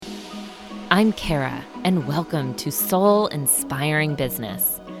I'm Kara, and welcome to Soul Inspiring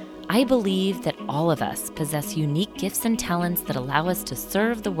Business. I believe that all of us possess unique gifts and talents that allow us to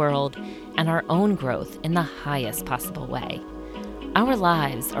serve the world and our own growth in the highest possible way. Our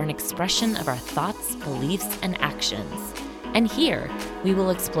lives are an expression of our thoughts, beliefs, and actions. And here, we will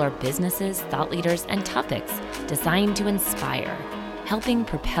explore businesses, thought leaders, and topics designed to inspire, helping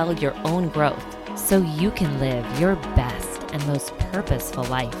propel your own growth so you can live your best and most purposeful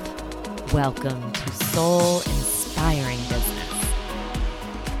life. Welcome to Soul Inspiring Business.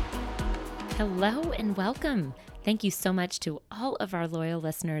 Hello and welcome. Thank you so much to all of our loyal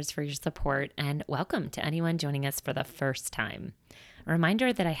listeners for your support, and welcome to anyone joining us for the first time. A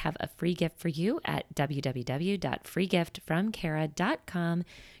reminder that I have a free gift for you at www.freegiftfromkara.com,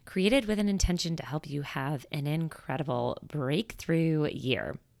 created with an intention to help you have an incredible breakthrough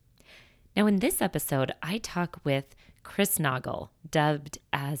year. Now, in this episode, I talk with Chris Naugle, dubbed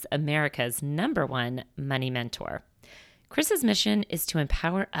as America's #1 money mentor. Chris's mission is to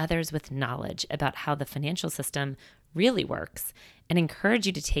empower others with knowledge about how the financial system really works and encourage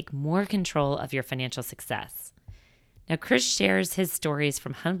you to take more control of your financial success. Now, Chris shares his stories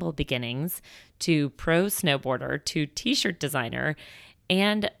from humble beginnings to pro snowboarder to t-shirt designer,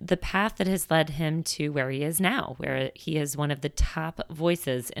 and the path that has led him to where he is now, where he is one of the top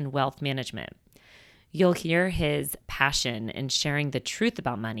voices in wealth management. You'll hear his passion in sharing the truth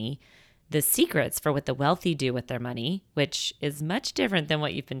about money, the secrets for what the wealthy do with their money, which is much different than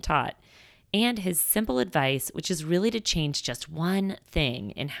what you've been taught, and his simple advice, which is really to change just one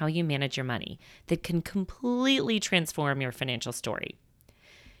thing in how you manage your money that can completely transform your financial story.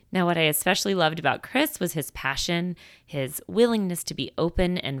 Now, what I especially loved about Chris was his passion, his willingness to be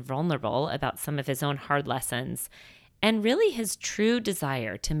open and vulnerable about some of his own hard lessons, and really his true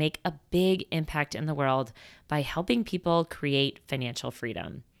desire to make a big impact in the world by helping people create financial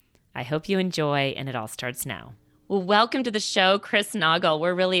freedom. I hope you enjoy, and it all starts now. Well, welcome to the show, Chris Naugle.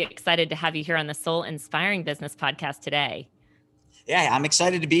 We're really excited to have you here on the Soul Inspiring Business podcast today. Yeah, I'm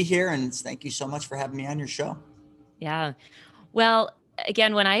excited to be here, and thank you so much for having me on your show. Yeah. Well,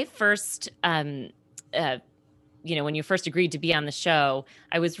 again, when I first, when you first agreed to be on the show,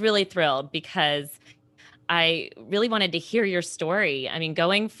 I was really thrilled because I really wanted to hear your story. I mean,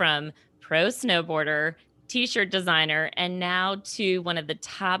 going from pro snowboarder, t-shirt designer, and now to one of the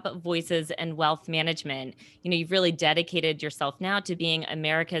top voices in wealth management, you've really dedicated yourself now to being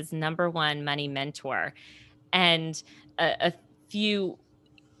America's #1 money mentor. And a few,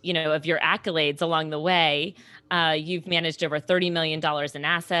 of your accolades along the way, you've managed over $30 million in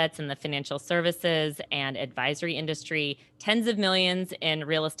assets in the financial services and advisory industry, tens of millions in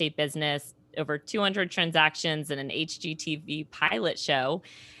real estate business, over 200 transactions in an HGTV pilot show.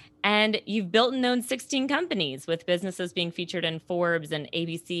 And you've built and owned 16 companies, with businesses being featured in Forbes and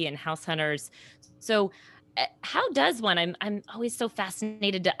ABC and House Hunters. So how does one, I'm always so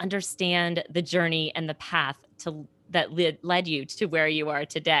fascinated to understand the journey and the path that led you to where you are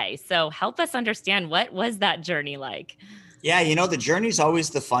today. So help us understand, what was that journey like? Yeah, the journey's always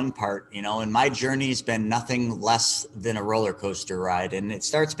the fun part, and my journey's been nothing less than a roller coaster ride. And it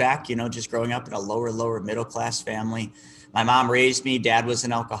starts back, just growing up in a lower middle class family. My mom raised me. Dad was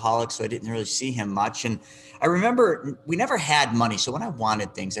an alcoholic, so I didn't really see him much. And I remember we never had money. So when I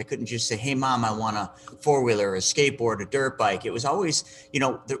wanted things, I couldn't just say, hey, Mom, I want a four-wheeler, a skateboard, a dirt bike. It was always,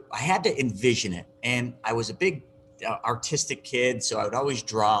 I had to envision it. And I was a big artistic kid, so I would always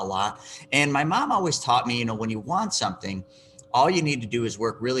draw a lot. And my mom always taught me, when you want something, all you need to do is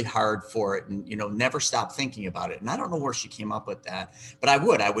work really hard for it and, never stop thinking about it. And I don't know where she came up with that, but I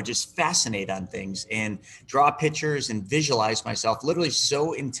would just fascinate on things and draw pictures and visualize myself literally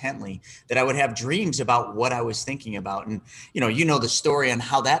so intently that I would have dreams about what I was thinking about. And, the story on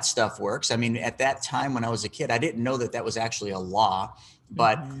how that stuff works. I mean, at that time when I was a kid, I didn't know that was actually a law.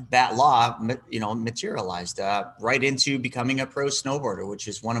 But that law, materialized right into becoming a pro snowboarder, which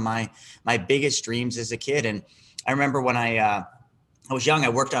is one of my biggest dreams as a kid. And I remember when I was young, I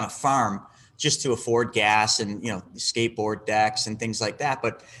worked on a farm just to afford gas and, skateboard decks and things like that.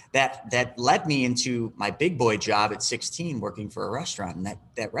 But that led me into my big boy job at 16, working for a restaurant. And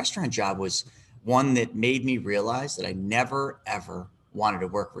that restaurant job was one that made me realize that I never, ever wanted to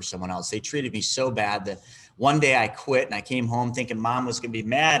work for someone else. They treated me so bad that one day I quit, and I came home thinking Mom was going to be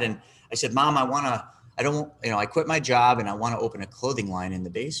mad. And I said, Mom, I quit my job and I want to open a clothing line in the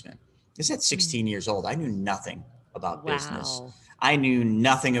basement. Because at 16 years old, I knew nothing about business. I knew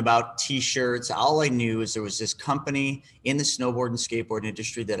nothing about t-shirts. All I knew is there was this company in the snowboard and skateboard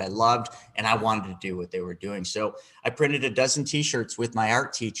industry that I loved, and I wanted to do what they were doing. So I printed a dozen t-shirts with my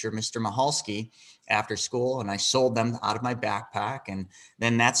art teacher, Mr. Mahalski, after school, and I sold them out of my backpack. And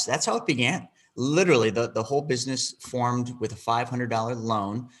then that's how it began. Literally, the whole business formed with a $500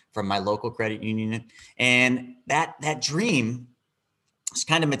 loan from my local credit union. And that dream was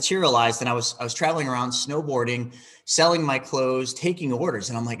kind of materialized. And I was traveling around snowboarding, selling my clothes, taking orders.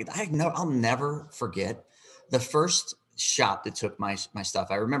 And I'm like, I'll never forget the first shop that took my stuff.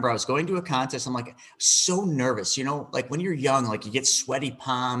 I remember I was going to a contest. I'm like so nervous, like when you're young, like you get sweaty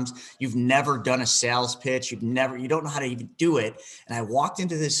palms, you've never done a sales pitch, you don't know how to even do it. And I walked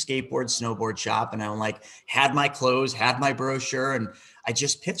into this snowboard shop, and I'm like, had my clothes, had my brochure, and I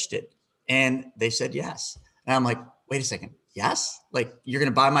just pitched it. And they said yes. And I'm like, wait a second. Yes, like you're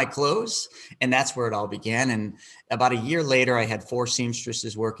going to buy my clothes. And that's where it all began. And about a year later, I had 4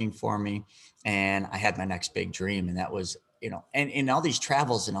 seamstresses working for me, and I had my next big dream. And that was, and in all these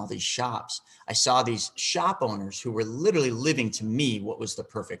travels and all these shops, I saw these shop owners who were literally living to me what was the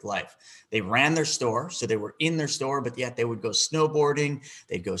perfect life. They ran their store, so they were in their store, but yet they would go snowboarding,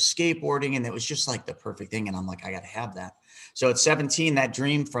 they'd go skateboarding, and it was just like the perfect thing. And I'm like, I got to have that. So at 17, that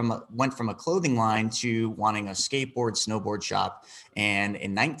dream went from a clothing line to wanting a snowboard shop. And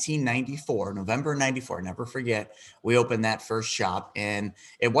in 1994, November 94, never forget, we opened that first shop, and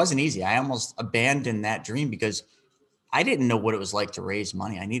it wasn't easy. I almost abandoned that dream because I didn't know what it was like to raise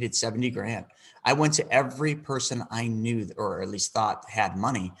money. I needed 70 grand. I went to every person I knew, or at least thought had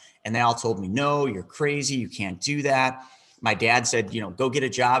money, and they all told me, no, you're crazy. You can't do that. My dad said, go get a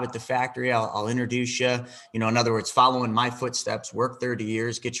job at the factory. I'll introduce you. In other words, follow in my footsteps, work 30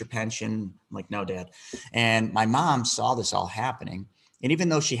 years, get your pension. I'm like, no, Dad. And my mom saw this all happening. And even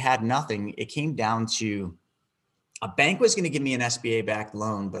though she had nothing, it came down to a bank was going to give me an SBA backed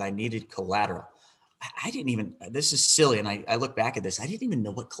loan, but I needed collateral. I didn't even, this is silly. And I look back at this, I didn't even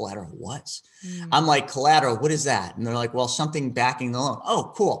know what collateral was. I'm like, collateral, what is that? And they're like, well, something backing the loan.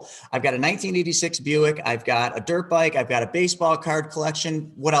 Oh, cool. I've got a 1986 Buick. I've got a dirt bike. I've got a baseball card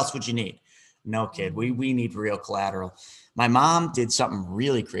collection. What else would you need? No, kid, we need real collateral. My mom did something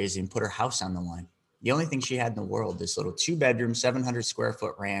really crazy and put her house on the line. The only thing she had in the world, this little 2-bedroom, 700 square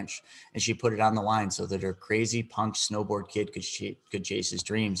foot ranch. And she put it on the line so that her crazy punk snowboard kid could chase his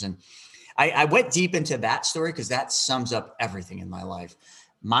dreams. And I went deep into that story because that sums up everything in my life.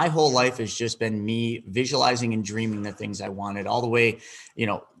 My whole life has just been me visualizing and dreaming the things I wanted, all the way,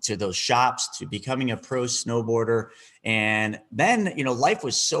 to those shops, to becoming a pro snowboarder. And then, life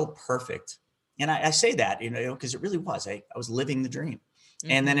was so perfect. And I say that, because it really was. I was living the dream.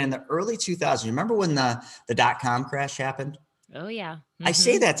 Mm-hmm. And then in the early 2000s, you remember when the .com crash happened? Oh, yeah. Mm-hmm. I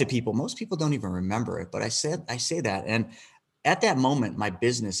say that to people. Most people don't even remember it, but I say that. And at that moment, my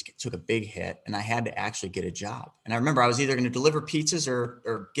business took a big hit, and I had to actually get a job. And I remember I was either going to deliver pizzas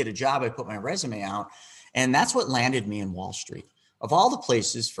or get a job. I put my resume out, and that's what landed me in Wall Street. Of all the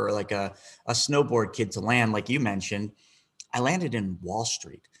places for like a snowboard kid to land, like you mentioned, I landed in Wall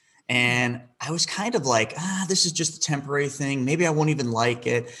Street. And I was kind of like, this is just a temporary thing. Maybe I won't even like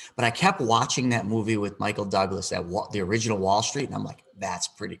it. But I kept watching that movie with Michael Douglas, the original Wall Street. And I'm like, that's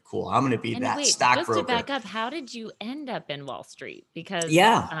pretty cool. I'm going to be that stockbroker. Just to back up, how did you end up in Wall Street? Because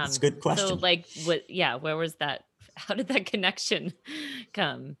that's a good question. So where was that? How did that connection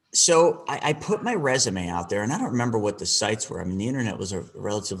come? So I put my resume out there, and I don't remember what the sites were. I mean, the internet was a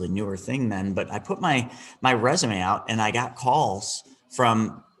relatively newer thing then, but I put my resume out, and I got calls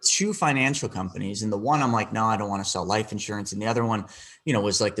from 2 financial companies. And the one, I'm like, no, I don't want to sell life insurance. And the other one,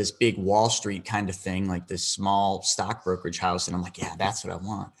 was like this big Wall Street kind of thing, like this small stock brokerage house. And I'm like, yeah, that's what I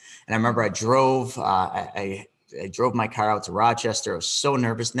want. And I remember I drove, I drove my car out to Rochester. I was so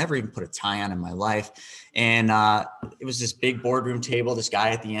nervous, never even put a tie on in my life. And it was this big boardroom table, this guy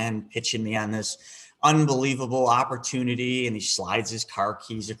at the end pitching me on this unbelievable opportunity. And he slides his car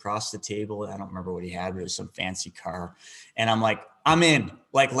keys across the table. I don't remember what he had, but it was some fancy car. And I'm like, I'm in,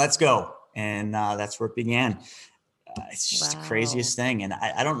 like, let's go. And that's where it began. It's just the craziest thing. And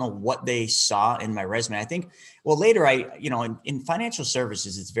I don't know what they saw in my resume. I think, well, later in financial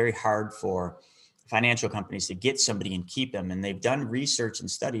services, it's very hard for financial companies to get somebody and keep them. And they've done research and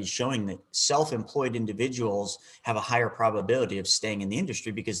studies showing that self-employed individuals have a higher probability of staying in the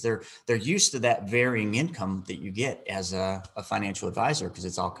industry because they're used to that varying income that you get as a financial advisor, because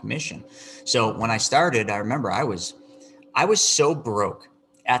it's all commission. So when I started, I remember I was so broke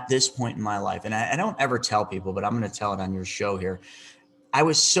at this point in my life. And I don't ever tell people, but I'm going to tell it on your show here. I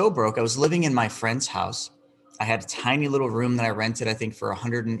was so broke. I was living in my friend's house. I had a tiny little room that I rented, I think, for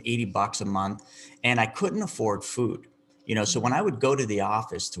 $180 a month. And I couldn't afford food. So when I would go to the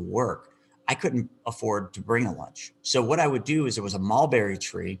office to work, I couldn't afford to bring a lunch. So what I would do is there was a mulberry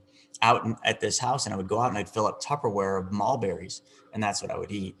tree at this house, and I would go out and I'd fill up Tupperware of mulberries, and that's what I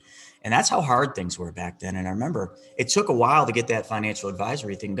would eat. And that's how hard things were back then. And I remember it took a while to get that financial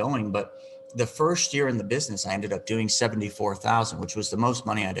advisory thing going, but the first year in the business, I ended up doing 74,000, which was the most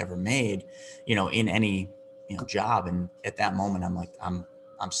money I'd ever made, in any, job. And at that moment, I'm like, I'm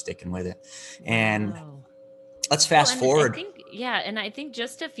sticking with it. And Wow. let's Well, fast and I forward. think, yeah, and I think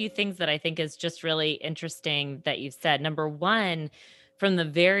just a few things that I think is just really interesting that you've said. Number one, from the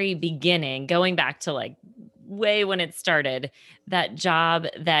very beginning, going back to like way when it started, that job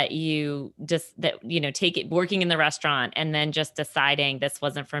that you just that take it working in the restaurant and then just deciding this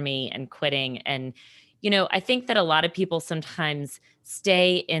wasn't for me and quitting. And I think that a lot of people sometimes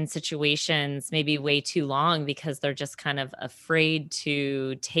stay in situations maybe way too long because they're just kind of afraid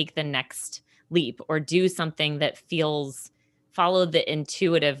to take the next leap or do something that feels follow the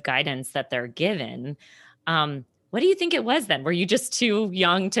intuitive guidance that they're given. What do you think it was then? Were you just too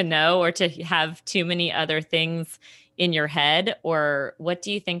young to know or to have too many other things in your head? Or what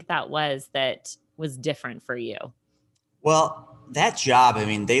do you think that was different for you? Well, that job, I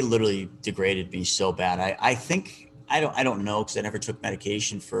mean, they literally degraded me so bad. I think I don't know because I never took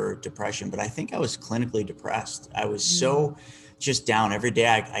medication for depression, but I think I was clinically depressed. I was Mm, so just down every day.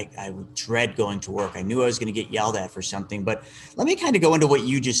 I would dread going to work. I knew I was going to get yelled at for something. But let me kind of go into what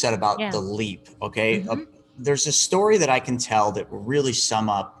you just said about yeah. the leap. Okay. Hmm. There's a story that I can tell that will really sum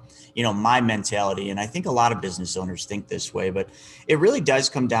up, my mentality. And I think a lot of business owners think this way, but it really does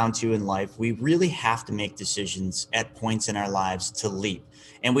come down to in life, we really have to make decisions at points in our lives to leap.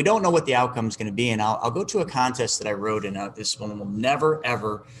 And we don't know what the outcome is going to be. And I'll go to a contest that I wrote, and this one will never,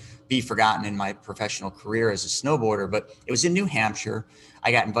 ever be forgotten in my professional career as a snowboarder, but it was in New Hampshire.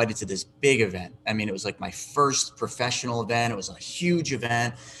 I got invited to this big event. I mean, it was like my first professional event. It was a huge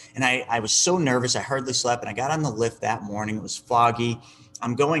event. And I was so nervous. I hardly slept. And I got on the lift that morning. It was foggy.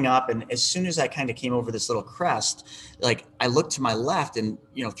 I'm going up, and as soon as I kind of came over this little crest, like I looked to my left, and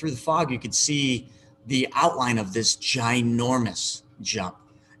through the fog you could see the outline of this ginormous jump.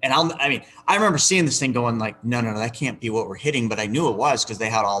 And I remember seeing this thing going like, no, no, no, that can't be what we're hitting. But I knew it was because they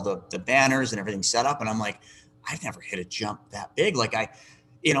had all the banners and everything set up. And I'm like, I've never hit a jump that big. Like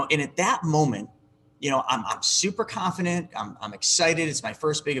and at that moment, I'm super confident. I'm excited. It's my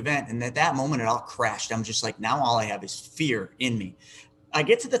first big event. And at that moment, it all crashed. I'm just like, now all I have is fear in me. I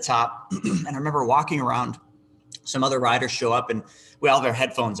get to the top and I remember walking around, some other riders show up, and we all have our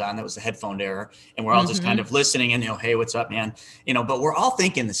headphones on. That was the headphone era. And we're all just kind Hmm. of listening and, hey, what's up, man? But we're all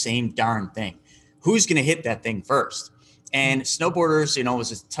thinking the same darn thing. Who's going to hit that thing first? And snowboarders, it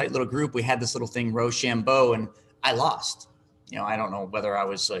was a tight little group. We had this little thing, Rochambeau, and I lost. I don't know whether I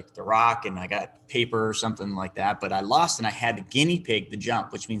was like The Rock and I got paper or something like that, but I lost and I had to guinea pig the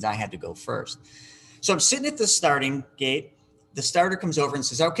jump, which means I had to go first. So I'm sitting at the starting gate. The starter comes over and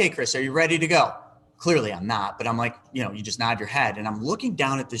says, okay, Chris, are you ready to go? Clearly I'm not, but I'm like, you just nod your head. And I'm looking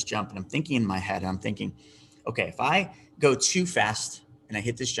down at this jump and I'm thinking in my head, I'm thinking, okay, if I go too fast and I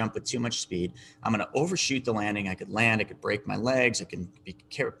hit this jump with too much speed, I'm going to overshoot the landing. I could land, I could break my legs, I can be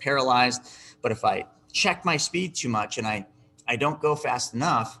paralyzed. But if I check my speed too much and I don't go fast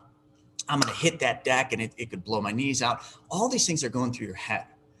enough, I'm going to hit that deck and it could blow my knees out. All these things are going through your head.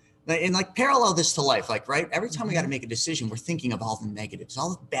 And like parallel this to life, like, right? Every time we got to Hmm. make a decision, we're thinking of all the negatives, all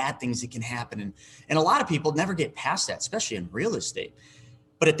the bad things that can happen. And a lot of people never get past that, especially in real estate.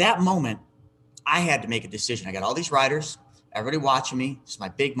 But at that moment, I had to make a decision. I got all these riders, everybody watching me. It's my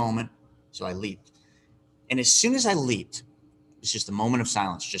big moment. So I leaped. And as soon as I leaped, it's just a moment of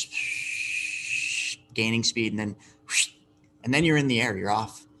silence, just gaining speed. And then you're in the air, you're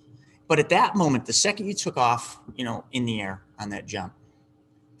off. But at that moment, the second you took off, in the air on that jump,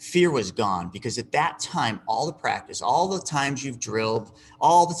 fear was gone, because at that time, all the practice, all the times you've drilled,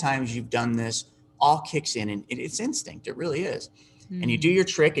 all the times you've done this, all kicks in, and it's instinct. It really is. And you do Mm. your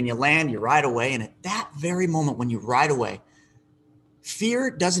trick and you land, you ride away. And at that very moment, when you ride away,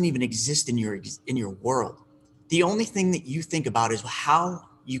 fear doesn't even exist in your world. The only thing that you think about is how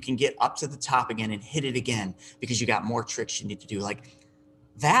you can get up to the top again and hit it again, because you got more tricks you need to do. Like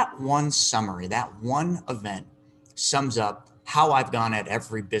that one summary, that one event sums up how I've gone at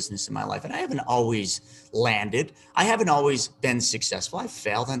every business in my life. And I haven't always landed. I haven't always been successful. I've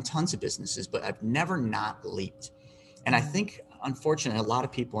failed on tons of businesses, but I've never not leaped. And I Mm. think, unfortunately, a lot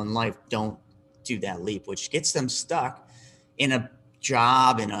of people in life don't do that leap, which gets them stuck in a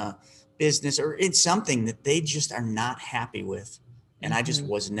job, in a business, or in something that they just are not happy with. And I just Mhm.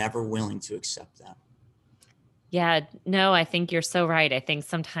 was never willing to accept that. Yeah, no, I think you're so right. I think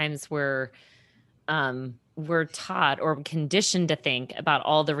sometimes we're we're taught or conditioned to think about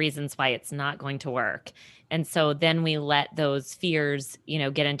all the reasons why it's not going to work. And so then we let those fears,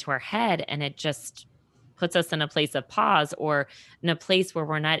 get into our head, and it just puts us in a place of pause, or in a place where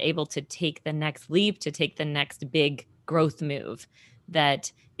we're not able to take the next leap, to take the next big growth move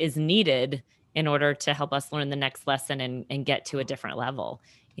that is needed in order to help us learn the next lesson and get to a different level.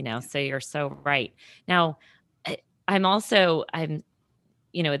 So you're so right. Now, I- I'm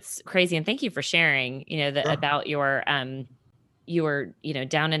it's crazy. And thank you for sharing, Sure. about you were,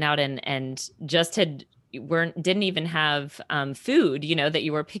 down and out, and just didn't even have food, that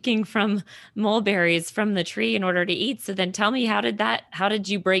you were picking from mulberries from the tree in order to eat. So then tell me, how did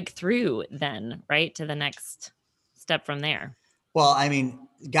you break through then, right, to the next step from there? Well, I mean,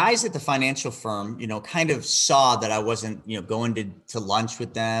 guys at the financial firm, kind of saw that I wasn't, going to lunch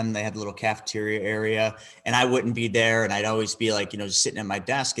with them. They had a little cafeteria area and I wouldn't be there. And I'd always be like, just sitting at my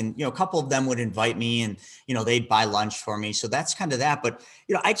desk, and, a couple of them would invite me and, they'd buy lunch for me. So that's kind of that. But,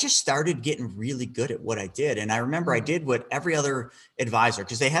 I just started getting really good at what I did. And I remember I did what every other advisor,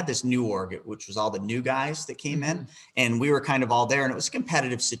 because they had this new org, which was all the new guys that came in, and we were kind of all there, and it was a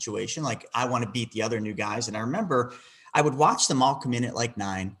competitive situation. Like, I want to beat the other new guys. And I remember I would watch them all come in at like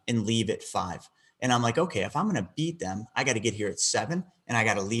 9 and leave at 5. And I'm like, okay, if I'm going to beat them, I got to get here at 7 and I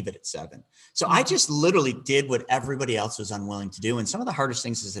got to leave it at 7. So I just literally did what everybody else was unwilling to do. And some of the hardest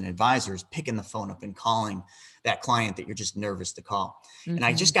things as an advisor is picking the phone up and calling that client that you're just nervous to call. And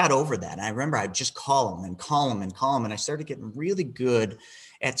I just got over that. And I remember I'd just call them and call them and call them. And I started getting really good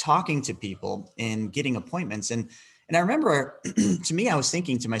at talking to people and getting appointments. And I remember, to me, I was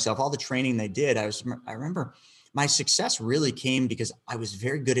thinking to myself, all the training they did, I remember my success really came because I was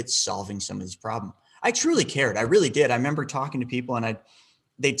very good at solving some of these problems. I truly cared. I really did. I remember talking to people, and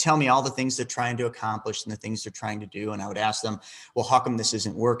they'd tell me all the things they're trying to accomplish and the things they're trying to do. And I would ask them, well, how come this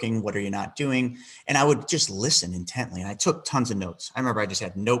isn't working? What are you not doing? And I would just listen intently. And I took tons of notes. I remember I just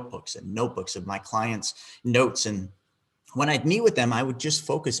had notebooks and notebooks of my clients' notes. And when I'd meet with them, I would just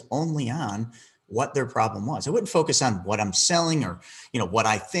focus only on what their problem was. I wouldn't focus on what I'm selling or, what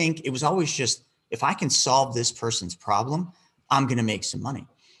I think. It was always just, if I can solve this person's problem, I'm going to make some money.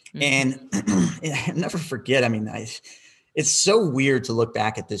 And I never forget. I mean, it's so weird to look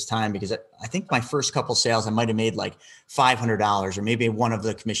back at this time, because I think my first couple sales, I might've made like $500, or maybe one of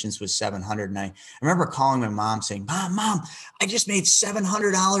the commissions was 700. And I remember calling my mom saying, mom, I just made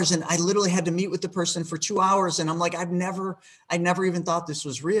 $700. And I literally had to meet with the person for 2 hours. And I'm like, I never even thought this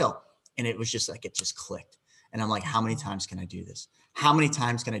was real. And it was just like, it just clicked. And I'm like, how many times can I do this? How many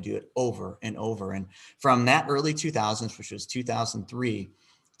times can I do it over and over? And from that early 2000s, which was 2003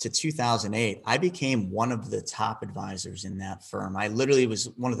 to 2008, I became one of the top advisors in that firm. I literally was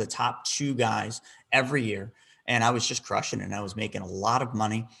one of the top 2 guys every year. And I was just crushing it. And I was making a lot of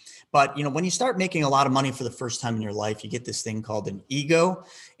money. But, when you start making a lot of money for the first time in your life, you get this thing called an ego.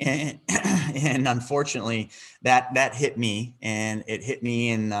 And unfortunately, that hit me. And it hit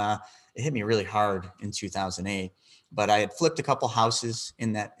me it hit me really hard in 2008. But I had flipped a couple houses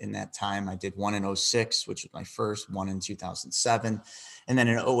in that time. I did one in 06, which was my first, one in 2007. And then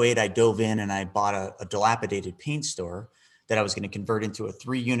in 08, I dove in and I bought a dilapidated paint store that I was going to convert into a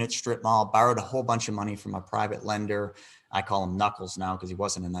 3-unit strip mall, borrowed a whole bunch of money from a private lender. I call him Knuckles now because he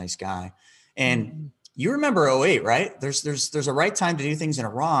wasn't a nice guy. And you remember 08, right? There's a right time to do things and a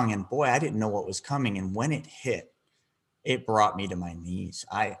wrong. And boy, I didn't know what was coming. And when it hit, it brought me to my knees.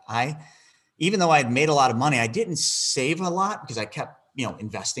 I even though I had made a lot of money, I didn't save a lot because I kept,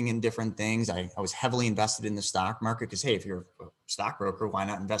 investing in different things. I was heavily invested in the stock market because, hey, if you're a stockbroker, why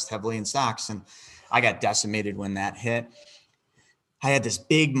not invest heavily in stocks? And I got decimated when that hit. I had this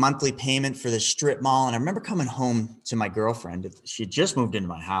big monthly payment for this strip mall. And I remember coming home to my girlfriend. She had just moved into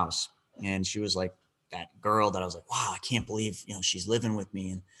my house, and she was like that girl that I was like, wow, I can't believe, she's living with me.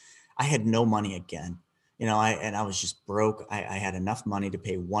 And I had no money again. I was just broke. I had enough money to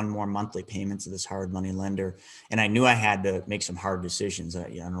pay one more monthly payment to this hard money lender. And I knew I had to make some hard decisions. I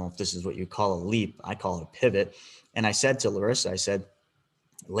don't know if this is what you call a leap. I call it a pivot. And I said to Larissa, I said,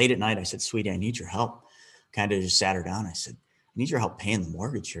 late at night, I said, sweetie, I need your help. Kind of just sat her down. I said, I need your help paying the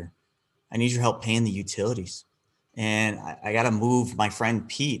mortgage here. I need your help paying the utilities. And I got to move my friend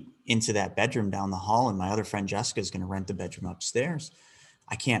Pete into that bedroom down the hall. And my other friend Jessica is going to rent the bedroom upstairs.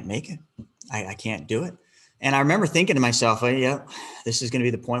 I can't make it. I can't do it. And I remember thinking to myself, oh, yeah, this is going to be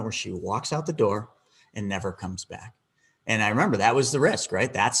the point where she walks out the door and never comes back. And I remember that was the risk,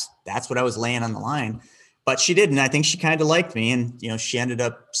 right? That's what I was laying on the line. But she didn't. I think she kind of liked me. And, she ended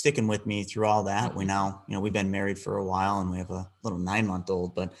up sticking with me through all that. We now, we've been married for a while and we have a little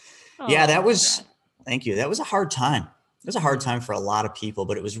 9-month-old. But yeah, that was, thank you. That was a hard time. It was a hard time for a lot of people,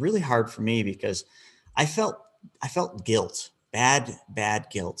 but it was really hard for me because I felt guilt, bad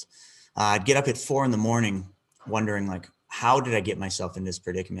guilt. I'd get up at 4 a.m. wondering like, how did I get myself in this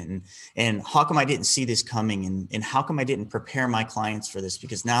predicament? And how come I didn't see this coming? And how come I didn't prepare my clients for this?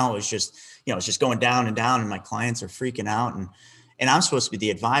 Because now it's just, it's just going down and down and my clients are freaking out. And I'm supposed to be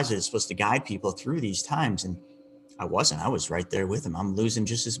the advisor that's supposed to guide people through these times. And I wasn't. I was right there with them. I'm losing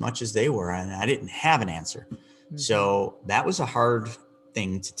just as much as they were. And I didn't have an answer. Mm-hmm. So that was a hard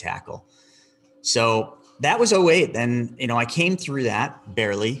thing to tackle. So that was 2008. Then, I came through that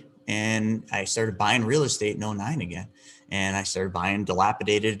barely, and I started buying real estate in 2009 again. And I started buying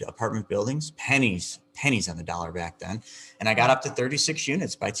dilapidated apartment buildings, pennies on the dollar back then. And I got up to 36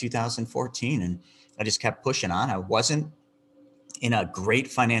 units by 2014. And I just kept pushing on. I wasn't in a great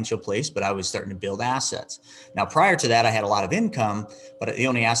financial place, but I was starting to build assets. Now, prior to that, I had a lot of income, but the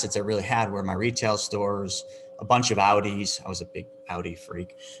only assets I really had were my retail stores, a bunch of Audis. I was a big Audi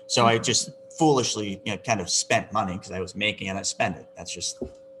freak. So I just foolishly, kind of spent money because I was making it, I spent it. That's just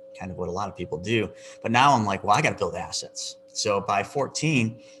kind of what a lot of people do. But now I'm like, well, I got to build assets. So by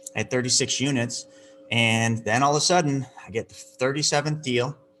 14, I had 36 units. And then all of a sudden I get the 37th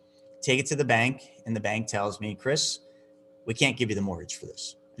deal, take it to the bank. And the bank tells me, Chris, we can't give you the mortgage for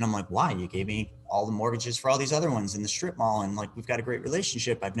this. And I'm like, why? You gave me all the mortgages for all these other ones in the strip mall. And like, we've got a great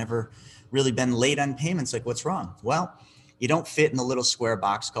relationship. I've never really been late on payments. Like, what's wrong? Well, you don't fit in the little square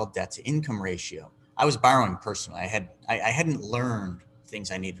box called debt to income ratio. I was borrowing personally. I hadn't learned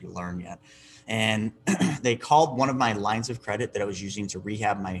things I needed to learn yet. And they called one of my lines of credit that I was using to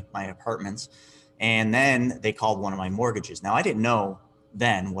rehab my apartments. And then they called one of my mortgages. Now, I didn't know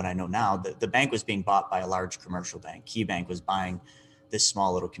then what I know now. The bank was being bought by a large commercial bank. KeyBank was buying this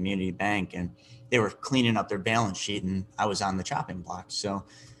small little community bank, and they were cleaning up their balance sheet, and I was on the chopping block. So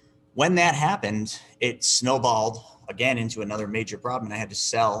when that happened, it snowballed again into another major problem, and I had to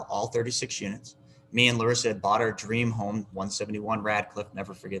sell all 36 units. Me and Larissa had bought our dream home, 171 Radcliffe.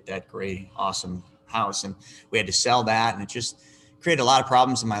 Never forget that gray, awesome house. And we had to sell that. And it just created a lot of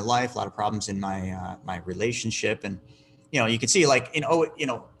problems in my life, a lot of problems in my relationship. And, you can see like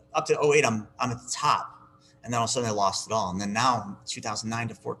up to 2008, I'm at the top. And then all of a sudden I lost it all. And then now 2009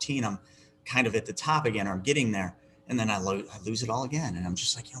 to 14, I'm kind of at the top again, or I'm getting there. And then I lose it all again. And I'm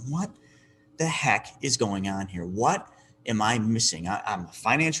just like, what the heck is going on here? What am I missing? I'm a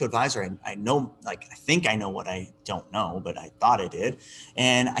financial advisor. I know, I think I know what I don't know, but I thought I did.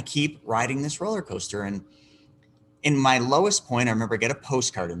 And I keep riding this roller coaster. And in my lowest point, I remember I get a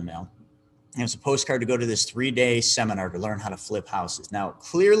postcard in the mail. And it was a postcard to go to this 3-day seminar to learn how to flip houses. Now,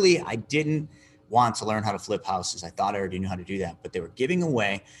 clearly I didn't want to learn how to flip houses. I thought I already knew how to do that, but they were giving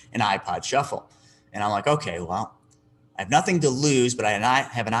away an iPod Shuffle. And I'm like, okay, well, I have nothing to lose, but I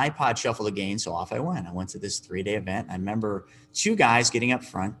have an iPod Shuffle to gain. So off I went. I went to this 3-day event. I remember 2 guys getting up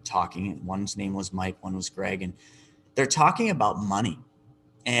front talking. One's name was Mike, one was Greg. And they're talking about money.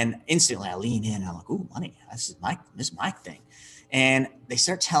 And instantly I lean in. I'm like, ooh, money. This is my thing. And they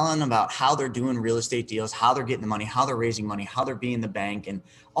start telling about how they're doing real estate deals, how they're getting the money, how they're raising money, how they're being the bank. And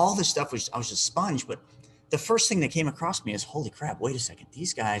all this stuff I was a sponge. But the first thing that came across me is, holy crap, wait a second.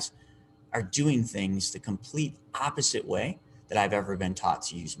 These guys are doing things the complete opposite way that I've ever been taught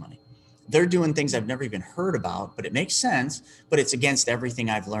to use money. They're doing things I've never even heard about, but it makes sense, but it's against everything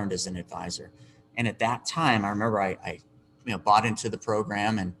I've learned as an advisor. And at that time, I remember I bought into the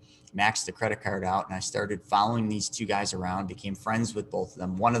program and maxed the credit card out. And I started following these 2 guys around, became friends with both of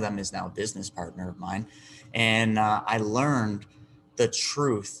them. One of them is now a business partner of mine. And I learned the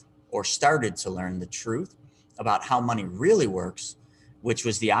truth, or started to learn the truth about how money really works, which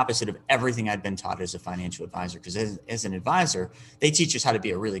was the opposite of everything I'd been taught as a financial advisor. Because as an advisor, they teach us how to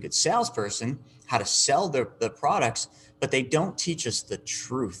be a really good salesperson, how to sell the products, but they don't teach us the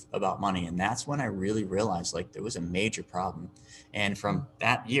truth about money. And that's when I really realized there was a major problem. And from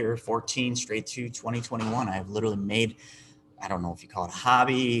that year, 14 straight to 2021, I've literally made, I don't know if you call it a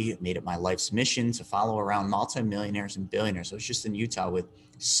hobby, made it my life's mission to follow around multimillionaires and billionaires. I was just in Utah with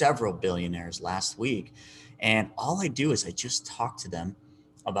several billionaires last week. And all I do is I just talk to them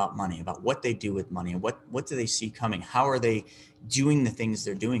about money, about what they do with money, and what do they see coming? How are they doing the things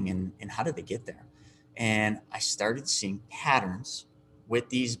they're doing, and how did they get there? And I started seeing patterns with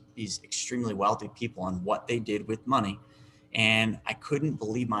these extremely wealthy people on what they did with money. And I couldn't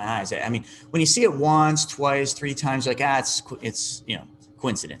believe my eyes. I mean, when you see it once, twice, 3 times, it's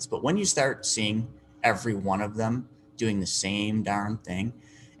coincidence. But when you start seeing every one of them doing the same darn thing,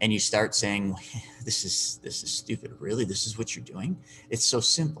 and you start saying, this is stupid. Really, this is what you're doing? It's so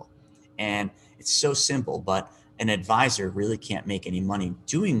simple. And it's so simple, but an advisor really can't make any money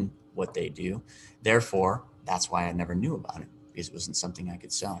doing what they do. Therefore, that's why I never knew about it, because it wasn't something I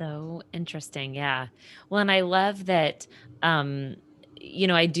could sell. So interesting. Yeah. Well, and I love that, um,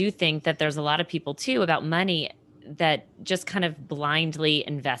 I do think that there's a lot of people too about money that just kind of blindly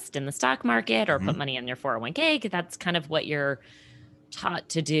invest in the stock market or put Hmm. money in their 401k because that's kind of what you're taught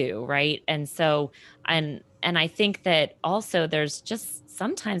to do, right? And so and I think that also there's just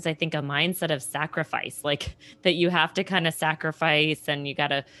sometimes I think a mindset of sacrifice, like that you have to kind of sacrifice and you got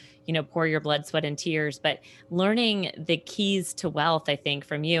to, pour your blood, sweat and tears, but learning the keys to wealth I think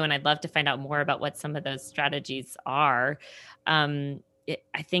from you, and I'd love to find out more about what some of those strategies are.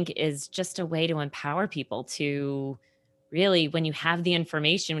 I think is just a way to empower people to really, when you have the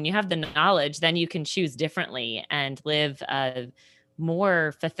information, when you have the knowledge, then you can choose differently and live a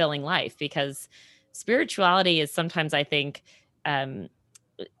more fulfilling life, because spirituality is sometimes, I think, um,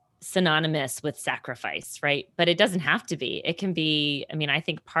 synonymous with sacrifice, right? But it doesn't have to be. It can be, I mean, I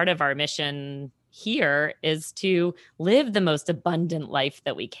think part of our mission here is to live the most abundant life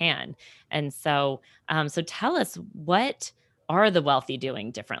that we can. And so, so tell us, what are the wealthy doing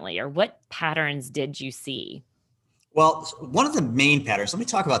differently, or what patterns did you see? Well, one of the main patterns, let me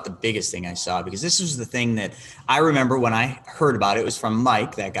talk about the biggest thing I saw, because this was the thing that I remember when I heard about it. It was from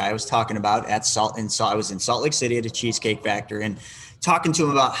Mike, that guy I was talking about at I was in Salt Lake City at a Cheesecake Factory, and talking to him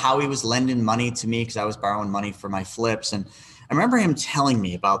about how he was lending money to me because I was borrowing money for my flips. And I remember him telling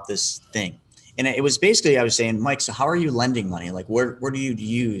me about this thing. And it was basically, I was saying, Mike, so how are you lending money? Like, where do you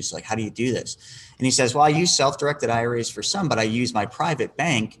use? Like, how do you do this? And he says, well, I use self-directed IRAs for some, but I use my private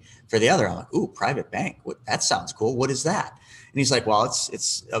bank for the other. I'm like, ooh, private bank. That sounds cool. What is that? And he's like, well,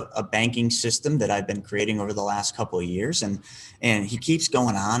 it's a banking system that I've been creating over the last couple of years. And he keeps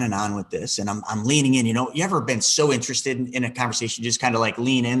going on and on with this. And I'm leaning in. You ever been so interested in a conversation, just kind of like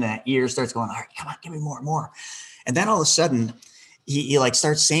lean in, that ear starts going, all right, come on, give me more and more. And then all of a sudden, he like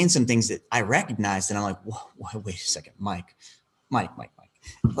starts saying some things that I recognized. And I'm like, whoa, wait a second, Mike, like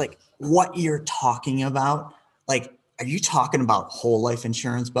what you're talking about. Like, are you talking about whole life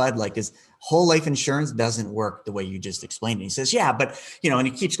insurance, bud? Like, is whole life insurance doesn't work the way you just explained it. He says, yeah, but and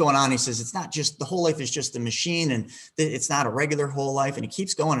he keeps going on. He says, it's not just the whole life is just a machine, and it's not a regular whole life. And he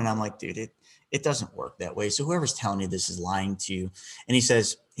keeps going. And I'm like, dude, it doesn't work that way. So whoever's telling you this is lying to you. And he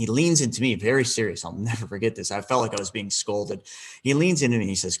says, he leans into me, very serious. I'll never forget this. I felt like I was being scolded. He leans into me and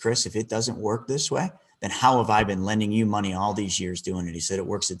he says, Chris, if it doesn't work this way, then how have I been lending you money all these years doing it? He said, it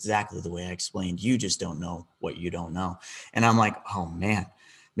works exactly the way I explained. You just don't know what you don't know. And I'm like, oh man,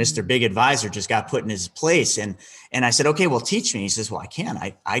 Mr. Big Advisor just got put in his place. And I said, okay, well, teach me. He says, well, I can.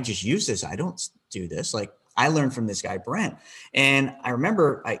 I just use this. I don't do this. Like, I learned from this guy, Brent. And I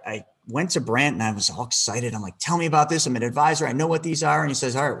remember I went to Brent and I was all excited. I'm like, tell me about this. I'm an advisor. I know what these are. And he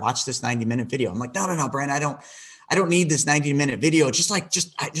says, all right, watch this 90-minute video. I'm like, no, Brent, I don't need this 90-minute video.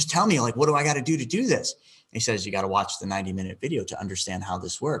 Just tell me, like, what do I got to do this? And he says, you got to watch the 90-minute video to understand how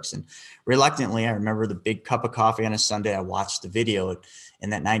this works. And reluctantly, I remember the big cup of coffee on a Sunday. I watched the video,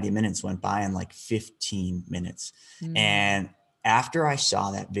 and that 90 minutes went by in like 15 minutes. And after I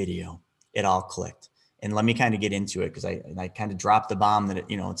saw that video, it all clicked. And let me kind of get into it, because I kind of dropped the bomb that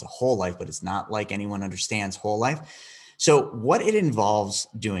it's a whole life, but it's not like anyone understands whole life. So what it involves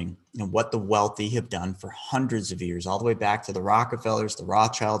doing, what the wealthy have done for hundreds of years, all the way back to the Rockefellers, the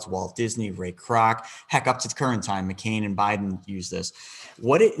Rothschilds, Walt Disney, Ray Kroc, heck, up to the current time, McCain and Biden use this.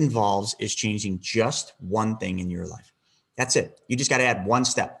 What it involves is changing just one thing in your life. That's it. You just got to add one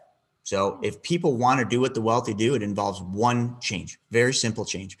step. So if people want to do what the wealthy do, it involves one change, very simple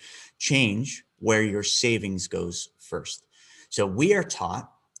change. Change where your savings goes first. So we are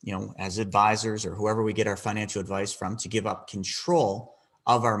taught, as advisors or whoever we get our financial advice from, to give up control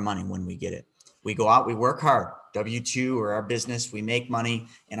of our money when we get it. We go out, we work hard, W-2 or our business, we make money,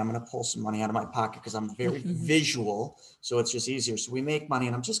 and I'm going to pull some money out of my pocket because I'm very visual. So it's just easier. So we make money,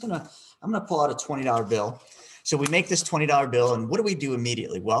 and I'm going to pull out a $20 bill. So we make this $20 bill, and what do we do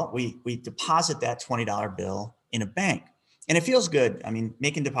immediately? Well, we deposit that $20 bill in a bank. And it feels good. I mean,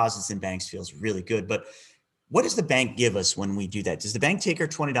 making deposits in banks feels really good. But what does the bank give us when we do that? Does the bank take our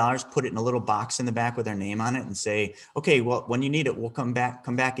 $20, put it in a little box in the back with our name on it, and say, okay, well, when you need it, we'll come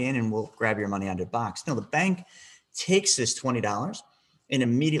back in and we'll grab your money out of the box? No, the bank takes this $20 and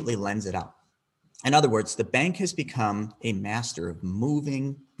immediately lends it out. In other words, the bank has become a master of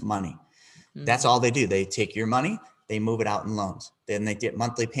moving money. That's all they do. They take your money, they move it out in loans. Then they get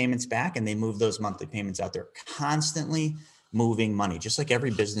monthly payments back, and they move those monthly payments out. They're constantly moving money, just like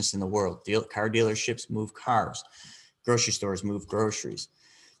every business in the world. Car dealerships move cars, grocery stores move groceries.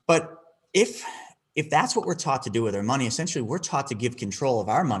 But if that's what we're taught to do with our money, essentially we're taught to give control of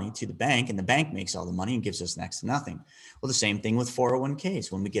our money to the bank, and the bank makes all the money and gives us next to nothing. Well, the same thing with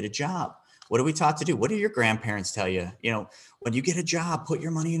 401ks. When we get a job, What are we taught to do? What do your grandparents tell you? When you get a job, put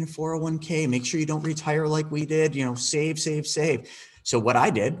your money in a 401k, make sure you don't retire like we did, save, save, save. So what I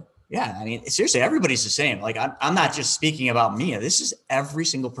did, yeah, I mean, seriously, everybody's the same. Like I'm not just speaking about me. This is every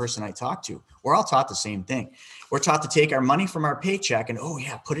single person I talk to. We're all taught the same thing. We're taught to take our money from our paycheck and, oh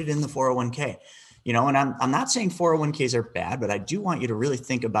yeah, put it in the 401k, and I'm not saying 401ks are bad, but I do want you to really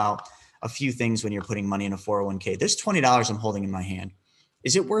think about a few things when you're putting money in a 401k. This $20 I'm holding in my hand,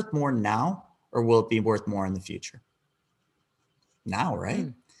 is it worth more now or will it be worth more in the future? Now,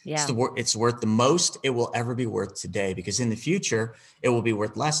 right? Yeah. It's worth the most it will ever be worth today, because in the future, it will be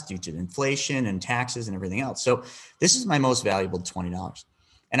worth less due to inflation and taxes and everything else. So this is my most valuable $20.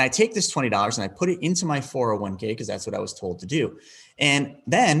 And I take this $20 and I put it into my 401k because that's what I was told to do. And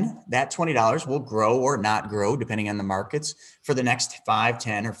then that $20 will grow or not grow depending on the markets for the next 5,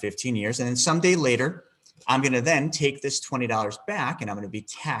 10, or 15 years. And then someday later, I'm going to then take this $20 back and I'm going to be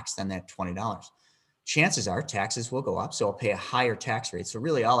taxed on that $20. Chances are taxes will go up. So I'll pay a higher tax rate. So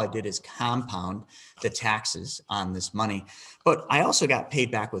really all I did is compound the taxes on this money. But I also got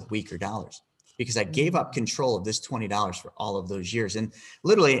paid back with weaker dollars because I gave up control of this $20 for all of those years. And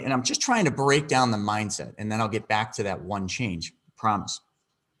literally, and I'm just trying to break down the mindset, and then I'll get back to that one change, promise.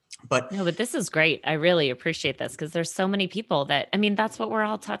 But this is great. I really appreciate this because there's so many people that's what we're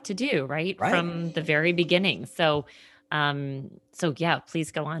all taught to do, right? From the very beginning. So yeah,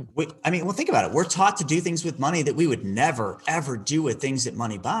 please go on. Think about it. We're taught to do things with money that we would never, ever do with things that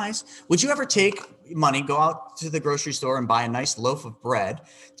money buys. Would you ever take money, go out to the grocery store and buy a nice loaf of bread,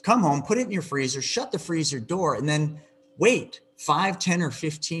 come home, put it in your freezer, shut the freezer door, and then wait 5, 10, or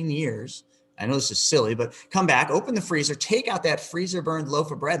 15 years? I know this is silly, but come back, open the freezer, take out that freezer burned loaf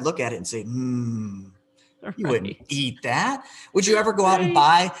of bread, look at it and say, you wouldn't eat that. Would you ever go out and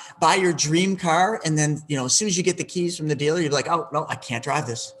buy your dream car? And then, as soon as you get the keys from the dealer, you're like, oh, no, I can't drive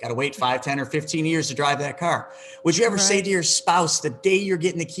this. Got to wait 5, 10, or 15 years to drive that car. Would you ever say to your spouse the day you're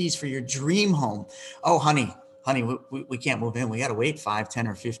getting the keys for your dream home, oh, honey, we can't move in. We got to wait 5, 10,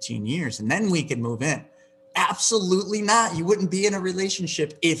 or 15 years and then we can move in? Absolutely not. You wouldn't be in a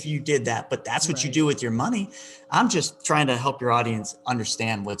relationship if you did that, but that's what you do with your money. I'm just trying to help your audience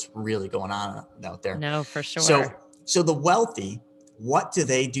understand what's really going on out there. No, for sure. So the wealthy, what do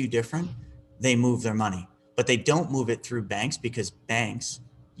they do different? They move their money, but they don't move it through banks because banks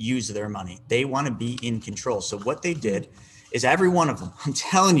use their money. They want to be in control. So what they did is every one of them, I'm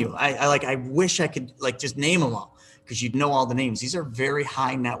telling you, I wish I could just name them all, because you'd know all the names. These are very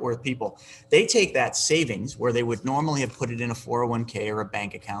high net worth people. They take that savings where they would normally have put it in a 401k or a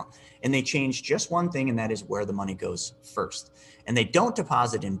bank account, and they change just one thing, and that is where the money goes first. And they don't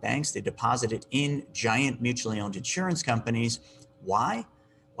deposit in banks. They deposit it in giant mutually owned insurance companies. Why?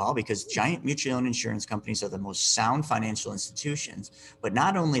 Well, because giant mutually owned insurance companies are the most sound financial institutions. But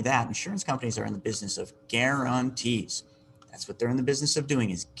not only that, insurance companies are in the business of guarantees. That's what they're in the business of doing,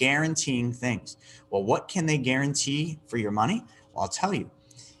 is guaranteeing things. Well, what can they guarantee for your money? Well, I'll tell you.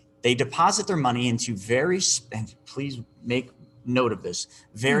 They deposit their money into and please make note of this,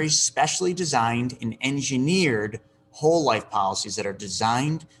 very specially designed and engineered whole life policies that are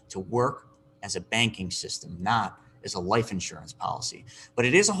designed to work as a banking system, not as a life insurance policy. But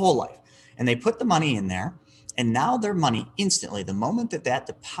it is a whole life. And they put the money in there. And now their money instantly, the moment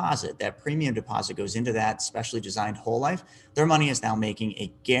that premium deposit goes into that specially designed whole life, their money is now making a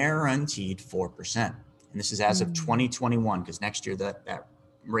guaranteed 4%. And this is as of 2021, because next year that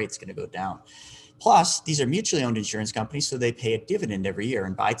rate's going to go down. Plus, these are mutually owned insurance companies, so they pay a dividend every year.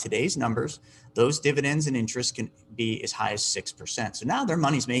 And by today's numbers, those dividends and interest can be as high as 6%. So now their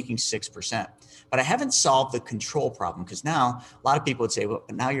money's making 6%. But I haven't solved the control problem, because now a lot of people would say, well,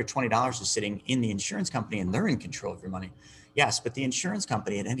 now your $20 is sitting in the insurance company and they're in control of your money. Yes, but the insurance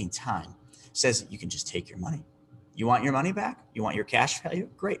company at any time says that you can just take your money. You want your money back? You want your cash value?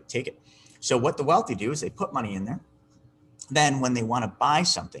 Great, take it. So what the wealthy do is they put money in there. Then when they want to buy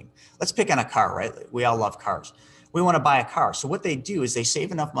something, let's pick on a car, right? We all love cars. We want to buy a car. So what they do is they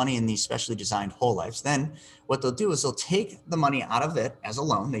save enough money in these specially designed whole lives. Then what they'll do is they'll take the money out of it as a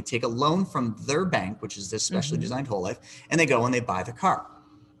loan. They take a loan from their bank, which is this specially designed whole life, and they go and they buy the car.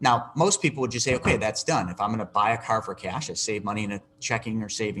 Now, most people would just say, okay, that's done. If I'm going to buy a car for cash, I save money in a checking or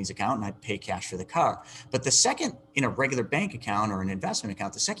savings account and I pay cash for the car. But the second, in a regular bank account or an investment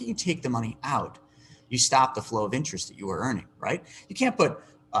account, the second you take the money out, you stop the flow of interest that you were earning, right? You can't put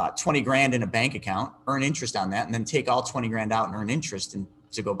 20 grand in a bank account, earn interest on that, and then take all 20 grand out and earn interest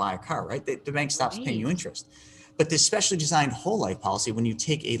to go buy a car, right? The bank stops paying you interest. But this specially designed whole life policy, when you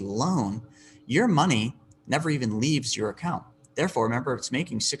take a loan, your money never even leaves your account. Therefore, remember, it's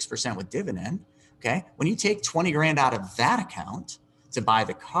making 6% with dividend, okay? When you take 20 grand out of that account to buy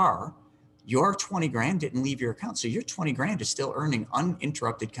the car, your 20 grand didn't leave your account. So your 20 grand is still earning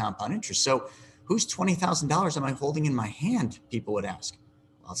uninterrupted compound interest. So whose $20,000 am I holding in my hand? People would ask.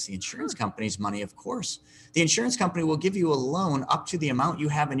 Well, it's the insurance company's money, of course. The insurance company will give you a loan up to the amount you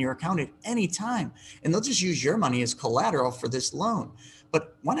have in your account at any time. And they'll just use your money as collateral for this loan.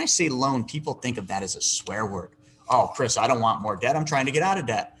 But when I say loan, people think of that as a swear word. Oh, Chris, I don't want more debt. I'm trying to get out of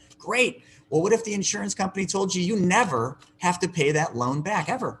debt. Great. Well, what if the insurance company told you never have to pay that loan back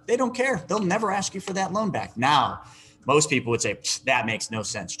ever? They don't care. They'll never ask you for that loan back. Now, most people would say, that makes no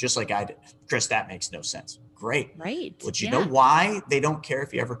sense. Just like I did. Chris, that makes no sense. Great. Right. But you know why they don't care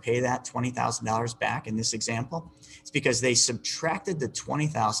if you ever pay that $20,000 back in this example? It's because they subtracted the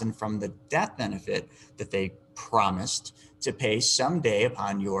 $20,000 from the death benefit that they promised to pay someday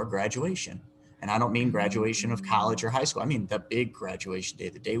upon your graduation. And I don't mean graduation of college or high school. I mean the big graduation day,